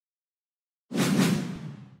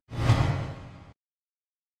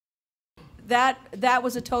that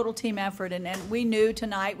was a total team effort, and we knew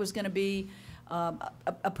tonight was going to be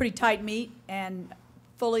a pretty tight meet, and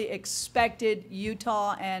fully expected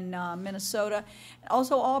Utah and Minnesota,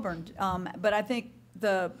 also Auburn. But I think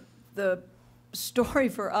the story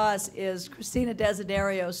for us is Christina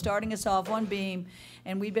Desiderio starting us off on beam,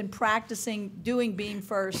 and we've been practicing doing beam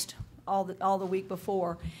first all the week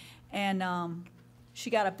before, and she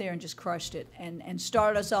got up there and just crushed it and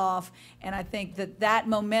started us off. And I think that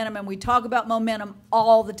momentum, and we talk about momentum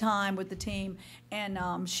all the time with the team, and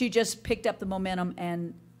she just picked up the momentum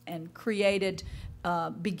and created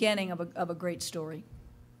beginning of a great story.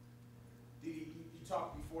 D-D, you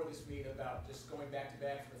talked before this meet about just going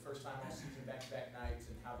back-to-back for the first time all season, back-to-back nights,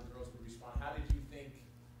 and how the girls would respond. How did you think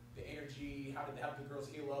the energy, how did the girls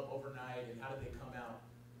heal up overnight, and how did they come out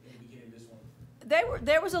in the beginning of this one?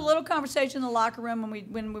 There was a little conversation in the locker room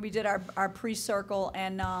when we did our pre-circle,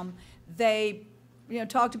 and they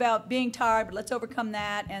talked about being tired, but let's overcome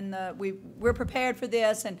that, and we're prepared for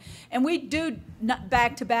this, and we do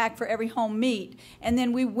back-to-back for every home meet. And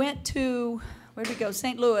then we went to, where did we go,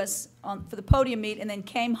 St. Louis for the podium meet, and then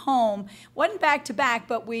came home. Wasn't back-to-back,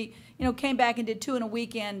 but we came back and did 2 in a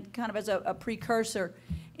weekend kind of as a precursor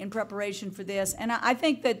in preparation for this. And I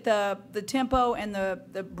think that the tempo and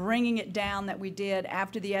the bringing it down that we did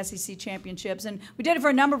after the SEC championships, and we did it for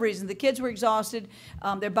a number of reasons. The kids were exhausted.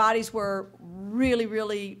 Their bodies were really,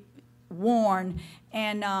 really worn,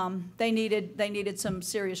 and they needed some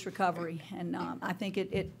serious recovery. And I think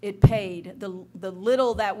it paid. The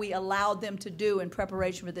little that we allowed them to do in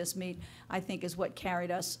preparation for this meet, I think, is what carried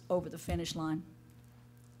us over the finish line.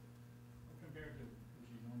 Compared to what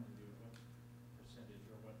you normally do, what percentage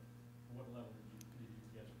or what level did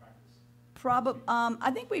you guys practice?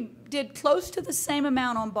 I think we did close to the same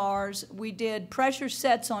amount on bars. We did pressure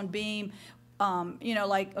sets on beam.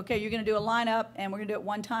 Like, okay, you're going to do a lineup, and we're going to do it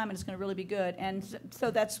one time, and it's going to really be good. And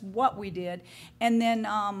so that's what we did. And then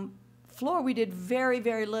floor, we did very,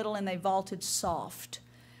 very little, and they vaulted soft.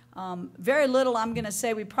 Very little, I'm going to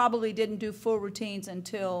say we probably didn't do full routines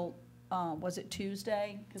until, was it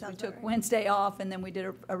Tuesday? Because we took Wednesday off, and then we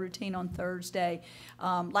did a routine on Thursday,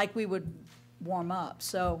 like we would warm up.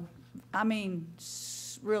 So, I mean,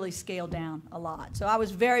 really scaled down a lot. So I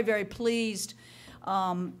was very, very pleased.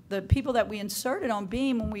 The people that we inserted on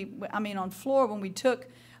beam on floor, when we took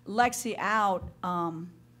Lexi out,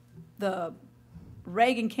 the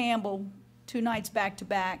Reagan Campbell, 2 nights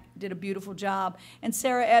back-to-back, did a beautiful job. And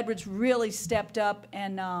Sarah Edwards really stepped up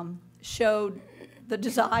and showed the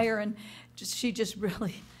desire, and she just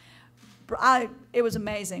really, it was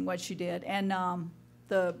amazing what she did. And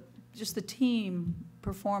the team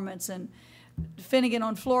performance, and Finnegan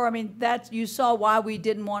on floor, I mean, you saw why we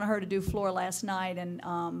didn't want her to do floor last night, and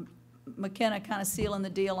McKenna kind of sealing the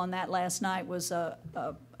deal on that last night was a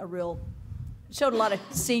real, showed a lot of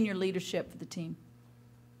senior leadership for the team.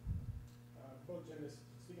 Coach,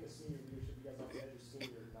 speaking of senior leadership, you guys also had your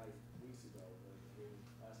senior night weeks ago.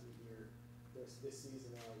 Last week here, this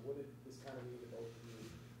season, what did this kind of mean to both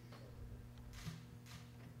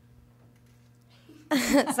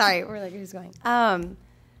of you? Sorry, we're like, who's going?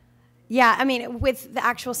 Yeah, I mean, with the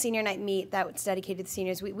actual senior night meet that was dedicated to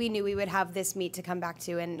seniors, we knew we would have this meet to come back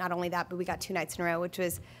to, and not only that, but we got 2 nights in a row, which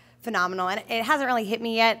was phenomenal. And it hasn't really hit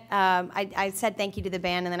me yet. I said thank you to the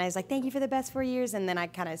band, and then I was like, thank you for the best 4 years, and then I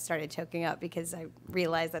kind of started choking up because I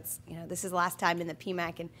realized this is the last time in the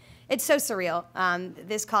PMAC, and it's so surreal.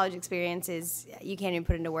 This college experience you can't even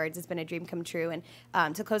put into words. It's been a dream come true,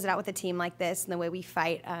 and to close it out with a team like this and the way we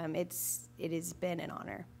fight, it has been an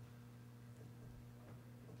honor.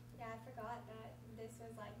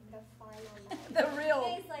 The real.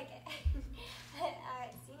 It's like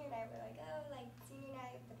senior night, we're like, senior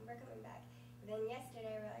night, but we're coming back. And then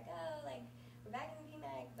yesterday, we're like, we're back in the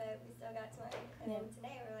PMAC, but we still got 20. And then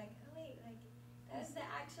today, we're like, oh wait, that was the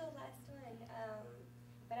actual last one.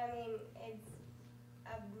 But I mean, it's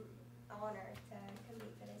an honor to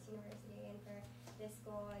compete for this university and for this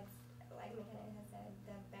school. It's, like McKenna has said,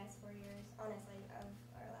 the best 4 years, honestly, of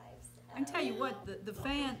our lives. I can tell you what,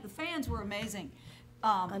 the fans were amazing.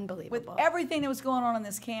 Unbelievable. With everything that was going on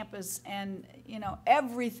this campus, and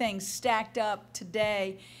everything stacked up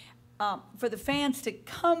today, for the fans to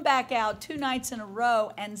come back out 2 nights in a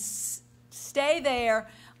row and stay there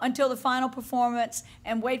until the final performance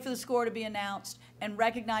and wait for the score to be announced and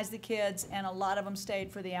recognize the kids, and a lot of them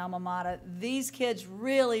stayed for the alma mater. These kids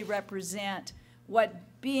really represent what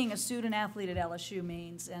being a student athlete at LSU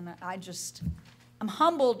means, and I'm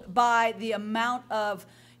humbled by the amount of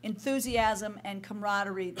enthusiasm and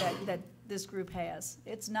camaraderie that this group has.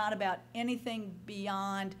 It's not about anything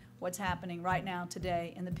beyond what's happening right now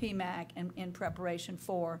today in the PMAC and in preparation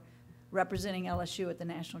for representing LSU at the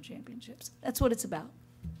national championships. That's what it's about.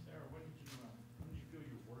 Sarah, when did you feel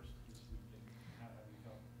your worst this weekend? How have you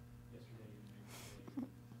felt yesterday and today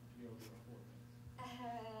to be able to report that?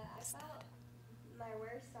 I felt my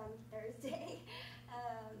worst on Thursday,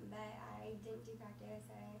 but I didn't do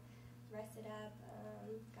practice. I rested up,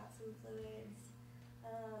 got some fluids,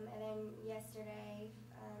 and then yesterday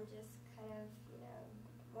just kind of,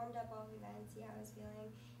 warmed up all the events, see how I was feeling.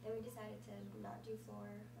 Then we decided to not do floor,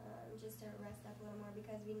 just to rest up a little more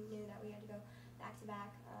because we knew that we had to go back to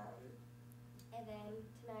back. And then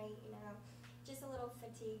tonight, just a little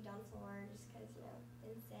fatigued on floor just because,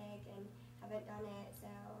 been sick and haven't done it. So,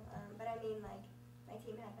 but I mean, like, my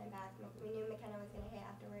team had my back. We knew McKenna was going to hit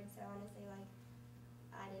afterwards, so honestly, like,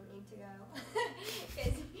 I didn't need to go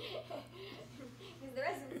because the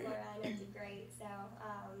rest of the floor I know did great. So,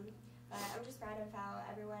 but I'm just proud of how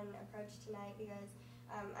everyone approached tonight because,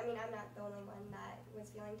 I'm not the only one that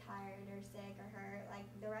was feeling tired or sick or hurt. Like,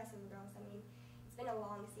 the rest of the girls, it's been a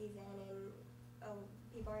long season and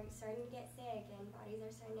people are starting to get sick and bodies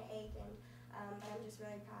are starting to ache. And but I'm just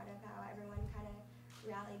really proud of how everyone kind of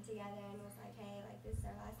rallied together and was like, hey, like, this is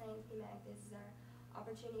our last night in PMAC. This is our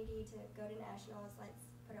opportunity to go to nationals.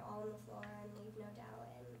 Let's put it all on the floor